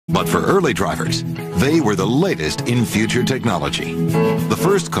But for early drivers, they were the latest in future technology. The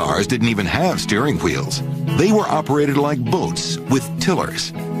first cars didn't even have steering wheels. They were operated like boats with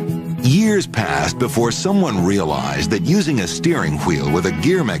tillers. Years passed before someone realized that using a steering wheel with a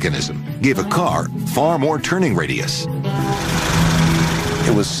gear mechanism gave a car far more turning radius.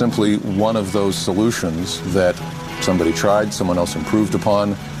 It was simply one of those solutions that somebody tried, someone else improved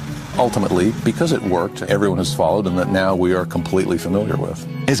upon. Ultimately, because it worked, everyone has followed, and that now we are completely familiar with.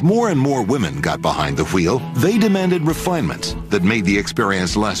 As more and more women got behind the wheel, they demanded refinements that made the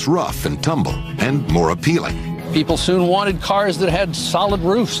experience less rough and tumble and more appealing. People soon wanted cars that had solid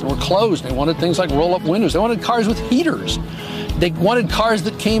roofs and were closed. They wanted things like roll-up windows. They wanted cars with heaters. They wanted cars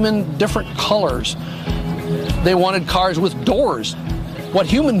that came in different colors. They wanted cars with doors. What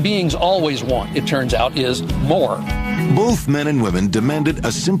human beings always want, it turns out, is more. Both men and women demanded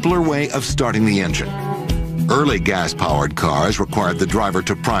a simpler way of starting the engine. Early gas-powered cars required the driver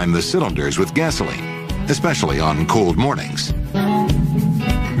to prime the cylinders with gasoline, especially on cold mornings.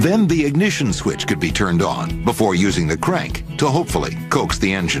 Then the ignition switch could be turned on before using the crank to hopefully coax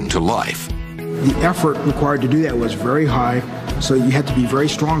the engine to life. The effort required to do that was very high, so you had to be very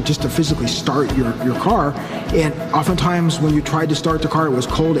strong just to physically start your car. And oftentimes when you tried to start the car, it was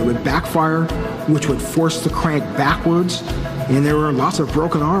cold, it would backfire, which would force the crank backwards. And there were lots of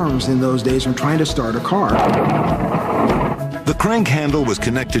broken arms in those days from trying to start a car. The crank handle was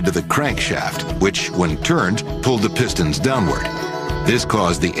connected to the crankshaft, which, when turned, pulled the pistons downward. This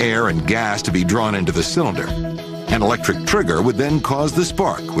caused the air and gas to be drawn into the cylinder. An electric trigger would then cause the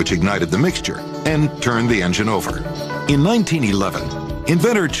spark, which ignited the mixture and turned the engine over. In 1911,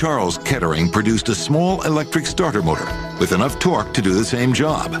 inventor Charles Kettering produced a small electric starter motor with enough torque to do the same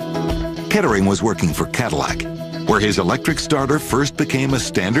job. Kettering was working for Cadillac, where his electric starter first became a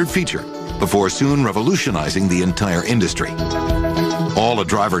standard feature before soon revolutionizing the entire industry. All a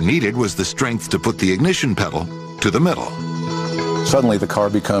driver needed was the strength to put the ignition pedal to the metal. Suddenly the car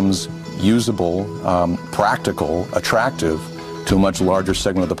becomes usable, practical, attractive to a much larger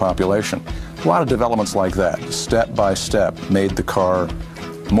segment of the population. A lot of developments like that, step by step, made the car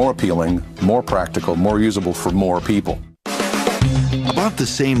more appealing, more practical, more usable for more people. About the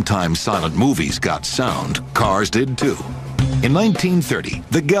same time silent movies got sound, cars did too. In 1930,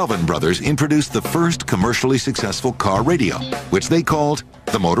 the Galvin brothers introduced the first commercially successful car radio, which they called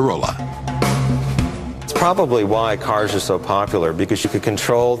the Motorola. It's probably why cars are so popular, because you could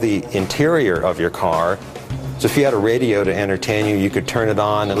control the interior of your car. So if you had a radio to entertain you, you could turn it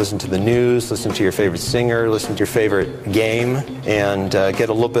on and listen to the news, listen to your favorite singer, listen to your favorite game, and get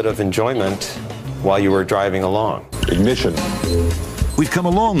a little bit of enjoyment while you were driving along. Ignition. We've come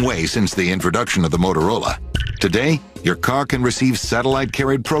a long way since the introduction of the Motorola. Today, your car can receive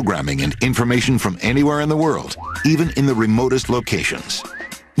satellite-carried programming and information from anywhere in the world, even in the remotest locations.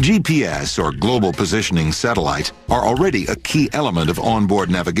 GPS, or global positioning satellites, are already a key element of onboard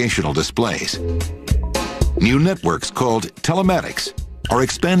navigational displays. New networks called telematics are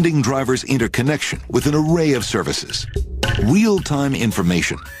expanding drivers' interconnection with an array of services. Real-time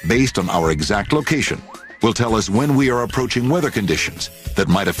information based on our exact location will tell us when we are approaching weather conditions that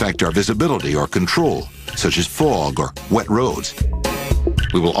might affect our visibility or control, such as fog or wet roads.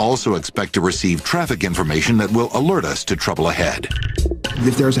 We will also expect to receive traffic information that will alert us to trouble ahead.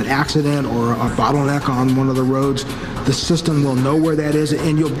 If there's an accident or a bottleneck on one of the roads, the system will know where that is,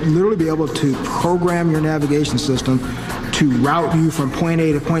 and you'll literally be able to program your navigation system to route you from point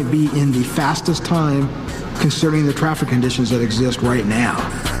A to point B in the fastest time, considering the traffic conditions that exist right now.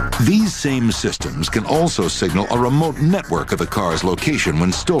 These same systems can also signal a remote network of the car's location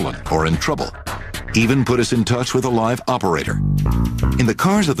when stolen or in trouble. Even put us in touch with a live operator. In the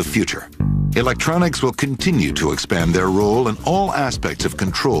cars of the future, electronics will continue to expand their role in all aspects of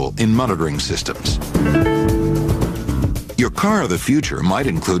control in monitoring systems. Your car of the future might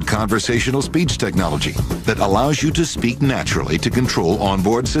include conversational speech technology that allows you to speak naturally to control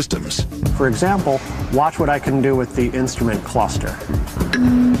onboard systems. For example, watch what I can do with the instrument cluster.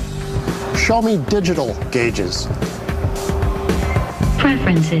 Show me digital gauges.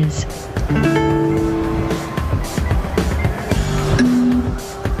 Preferences.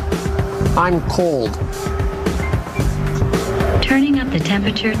 I'm cold. Turning up the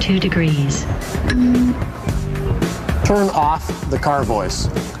temperature 2 degrees. Turn off the car voice.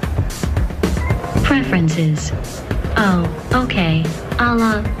 Preferences. Oh, okay.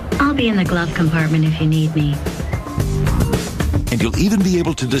 I'll be in the glove compartment if you need me. And you'll even be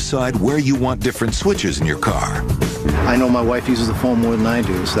able to decide where you want different switches in your car. I know my wife uses the phone more than I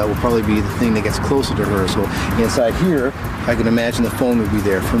do, so that will probably be the thing that gets closer to her. So inside here, I can imagine the phone would be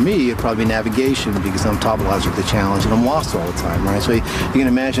there. For me, it'd probably be navigation because I'm topologically challenged and I'm lost all the time, right? So you can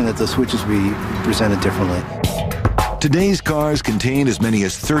imagine that the switches would be presented differently. Today's cars contain as many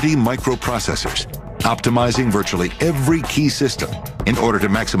as 30 microprocessors, optimizing virtually every key system in order to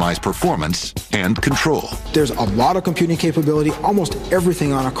maximize performance and control. There's a lot of computing capability. Almost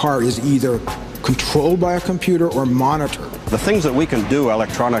everything on a car is either controlled by a computer or monitored. The things that we can do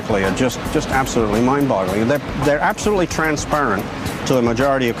electronically are just absolutely mind-boggling. They're absolutely transparent to the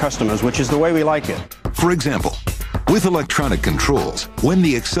majority of customers, which is the way we like it. For example, with electronic controls, when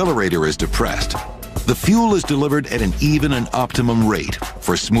the accelerator is depressed, the fuel is delivered at an even and optimum rate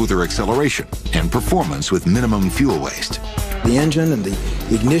for smoother acceleration and performance with minimum fuel waste. The engine and the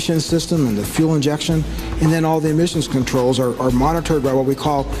ignition system and the fuel injection, and then all the emissions controls are monitored by what we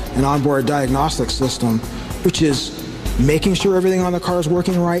call an onboard diagnostic system, which is making sure everything on the car is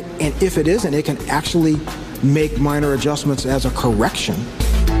working right, and if it isn't, it can actually make minor adjustments as a correction.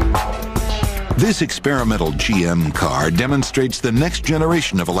 This experimental GM car demonstrates the next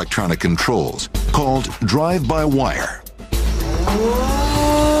generation of electronic controls, called drive-by-wire.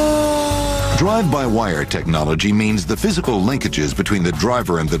 Drive-by-wire technology means the physical linkages between the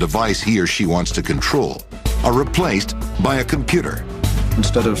driver and the device he or she wants to control are replaced by a computer.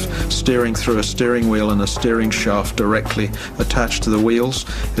 Instead of steering through a steering wheel and a steering shaft directly attached to the wheels,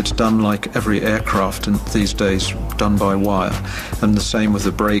 it's done like every aircraft these days, done by wire. And the same with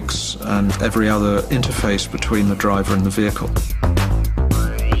the brakes and every other interface between the driver and the vehicle.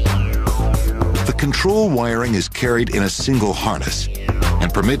 The control wiring is carried in a single harness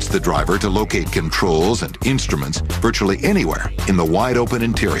and permits the driver to locate controls and instruments virtually anywhere in the wide-open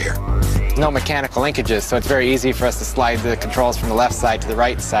interior. No mechanical linkages, so it's very easy for us to slide the controls from the left side to the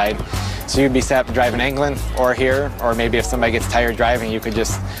right side. So you'd be set up to drive in England or here, or maybe if somebody gets tired driving, you could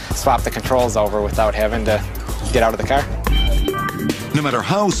just swap the controls over without having to get out of the car. No matter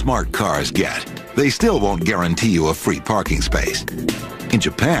how smart cars get, they still won't guarantee you a free parking space. In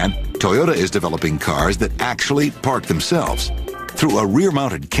Japan, Toyota is developing cars that actually park themselves. Through a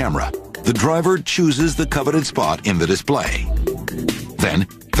rear-mounted camera, the driver chooses the coveted spot in the display. Then,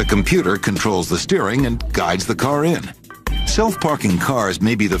 the computer controls the steering and guides the car in. Self-parking cars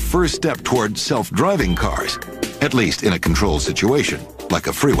may be the first step toward self-driving cars, at least in a controlled situation, like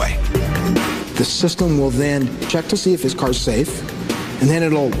a freeway. The system will then check to see if his car's safe, and then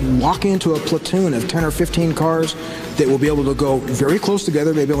it'll lock into a platoon of 10 or 15 cars that will be able to go very close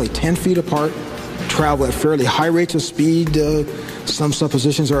together, maybe only 10 feet apart, travel at fairly high rates of speed. Some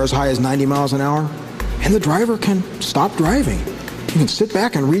suppositions are as high as 90 miles an hour, and the driver can stop driving. You can sit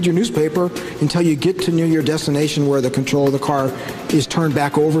back and read your newspaper until you get to near your destination where the control of the car is turned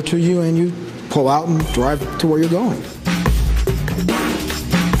back over to you and you pull out and drive to where you're going.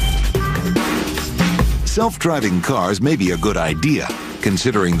 Self-driving cars may be a good idea,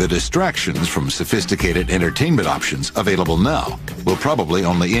 considering the distractions from sophisticated entertainment options available now will probably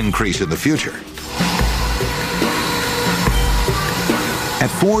only increase in the future. At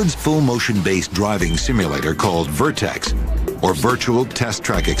Ford's full-motion-based driving simulator called Vertex, or Virtual Test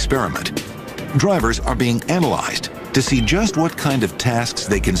Track Experiment, drivers are being analyzed to see just what kind of tasks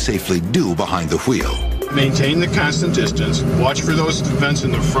they can safely do behind the wheel. Maintain the constant distance, watch for those events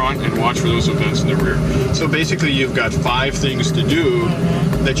in the front, and watch for those events in the rear. So basically you've got 5 things to do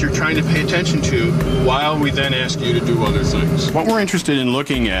that you're trying to pay attention to while we then ask you to do other things. What we're interested in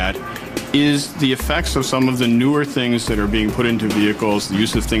looking at is the effects of some of the newer things that are being put into vehicles, the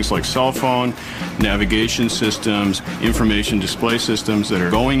use of things like cell phone, navigation systems, information display systems that are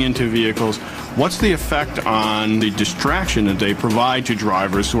going into vehicles. What's the effect on the distraction that they provide to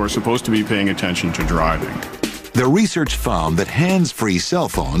drivers who are supposed to be paying attention to driving? Their research found that hands-free cell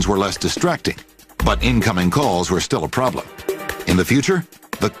phones were less distracting, but incoming calls were still a problem. In the future,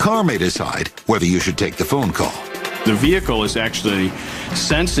 the car may decide whether you should take the phone call. The vehicle is actually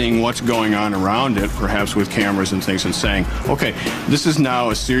sensing what's going on around it, perhaps with cameras and things, and saying, okay, this is now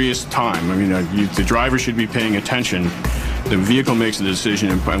a serious time. I mean, the driver should be paying attention. The vehicle makes the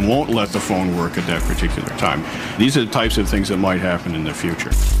decision and won't let the phone work at that particular time. These are the types of things that might happen in the future.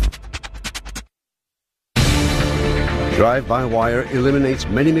 Drive-by-wire eliminates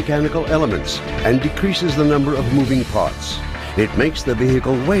many mechanical elements and decreases the number of moving parts. It makes the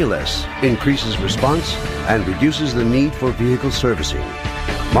vehicle weigh less, increases response, and reduces the need for vehicle servicing.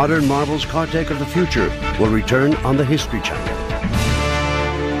 Modern Marvels Car Tech of the Future will return on the History Channel.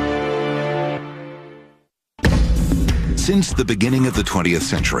 Since the beginning of the 20th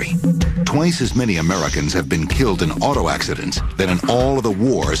century, twice as many Americans have been killed in auto accidents than in all of the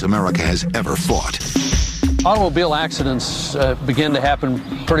wars America has ever fought. Automobile accidents begin to happen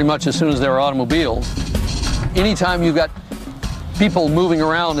pretty much as soon as there are automobiles. Anytime you've got people moving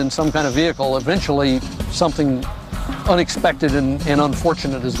around in some kind of vehicle, eventually something unexpected and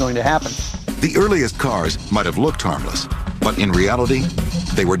unfortunate is going to happen. The earliest cars might have looked harmless, but in reality,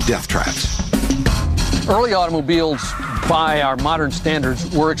 they were death traps. Early automobiles, by our modern standards,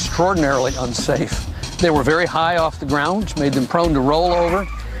 were extraordinarily unsafe. They were very high off the ground, which made them prone to roll over.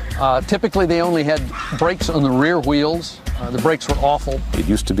 Typically, they only had brakes on the rear wheels. The brakes were awful. It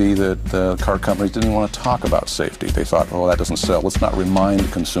used to be that the car companies didn't want to talk about safety. They thought, oh, that doesn't sell. Let's not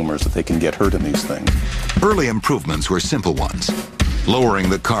remind consumers that they can get hurt in these things. Early improvements were simple ones. Lowering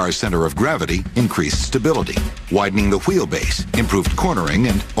the car's center of gravity increased stability. Widening the wheelbase improved cornering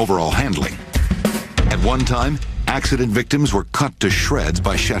and overall handling. At one time, accident victims were cut to shreds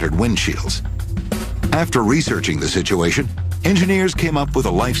by shattered windshields. After researching the situation, engineers came up with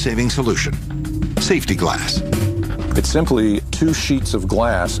a life-saving solution: safety glass. It's simply two sheets of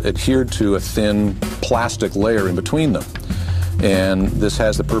glass adhered to a thin plastic layer in between them. And this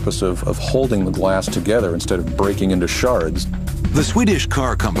has the purpose of holding the glass together instead of breaking into shards. The Swedish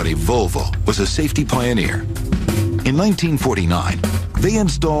car company Volvo was a safety pioneer. In 1949, they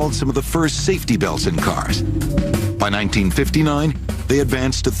installed some of the first safety belts in cars. By 1959, they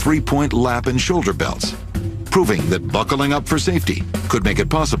advanced to three-point lap and shoulder belts, proving that buckling up for safety could make it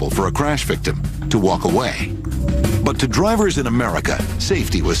possible for a crash victim to walk away. But to drivers in America,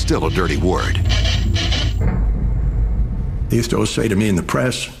 safety was still a dirty word. They used to always say to me in the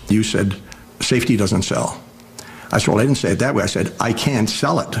press, you said, safety doesn't sell. I said, well, I didn't say it that way. I said, I can't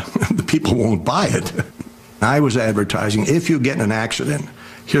sell it. The people won't buy it. I was advertising, if you get in an accident,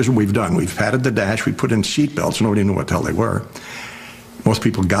 here's what we've done. We've padded the dash, we put in seat belts, nobody knew what the hell they were. Most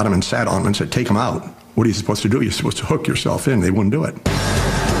people got them and sat on them and said, take them out. What are you supposed to do? You're supposed to hook yourself in. They wouldn't do it.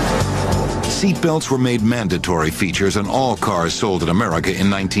 Seat belts were made mandatory features on all cars sold in America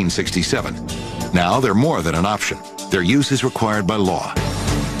in 1967. Now they're more than an option. Their use is required by law.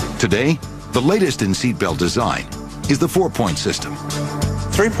 Today, the latest in seatbelt design is the four-point system.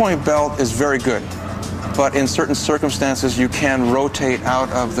 Three-point belt is very good, but in certain circumstances you can rotate out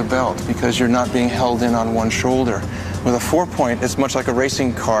of the belt because you're not being held in on one shoulder. With a four-point, it's much like a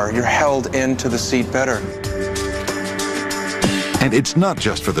racing car. You're held into the seat better. And it's not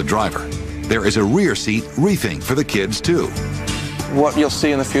just for the driver. There is a rear seat rethink for the kids, too. What you'll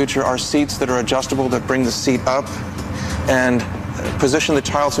see in the future are seats that are adjustable that bring the seat up and position the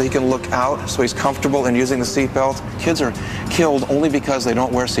child so he can look out, so he's comfortable in using the seat belt. Kids are killed only because they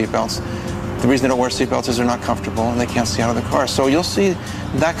don't wear seat belts. The reason they don't wear seat belts is they're not comfortable and they can't see out of the car. So you'll see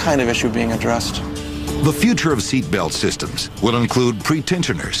that kind of issue being addressed. The future of seatbelt systems will include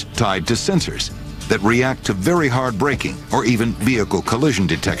pre-tensioners tied to sensors that react to very hard braking or even vehicle collision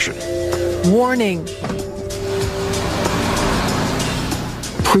detection. Warning.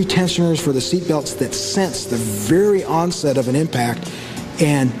 Pre-tensioners for the seatbelts that sense the very onset of an impact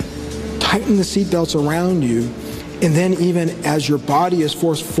and tighten the seatbelts around you, and then even as your body is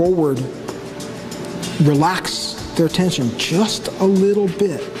forced forward, relax their tension just a little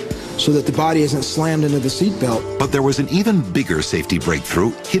bit so that the body isn't slammed into the seatbelt. But there was an even bigger safety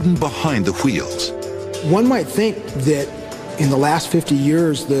breakthrough hidden behind the wheels. One might think that in the last 50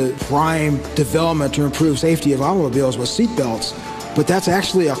 years, the prime development to improve safety of automobiles was seatbelts, but that's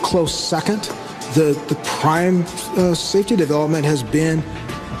actually a close second. The prime safety development has been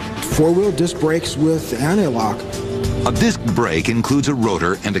four-wheel disc brakes with anti-lock. A disc brake includes a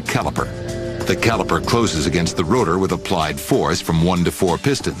rotor and a caliper. The caliper closes against the rotor with applied force from 1 to 4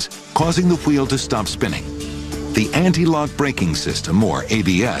 pistons, causing the wheel to stop spinning. The anti-lock braking system, or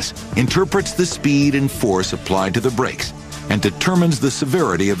ABS, interprets the speed and force applied to the brakes and determines the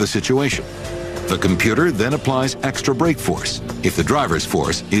severity of the situation. The computer then applies extra brake force if the driver's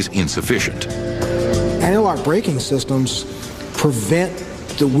force is insufficient. Anti-lock braking systems prevent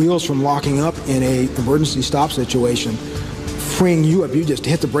the wheels from locking up in an emergency stop situation, freeing you up. You just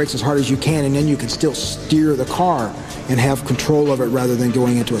hit the brakes as hard as you can, and then you can still steer the car and have control of it rather than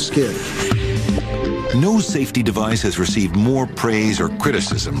going into a skid. No safety device has received more praise or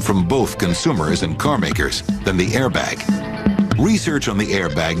criticism from both consumers and car makers than the airbag. Research on the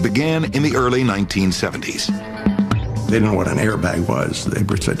airbag began in the early 1970s. They didn't know what an airbag was. They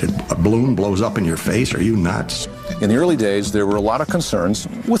said, a balloon blows up in your face? Are you nuts? In the early days, there were a lot of concerns,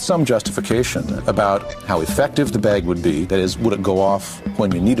 with some justification, about how effective the bag would be. That is, would it go off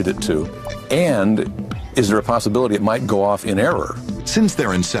when you needed it to? And is there a possibility it might go off in error? Since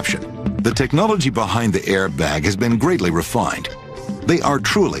their inception, the technology behind the airbag has been greatly refined. They are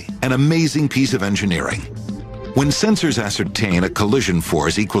truly an amazing piece of engineering. When sensors ascertain a collision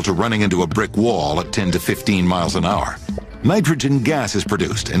force equal to running into a brick wall at 10 to 15 miles an hour, nitrogen gas is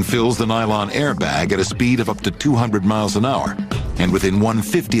produced and fills the nylon airbag at a speed of up to 200 miles an hour, and within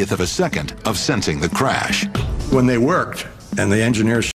 1/50th of a second of sensing the crash. When they worked, and the engineers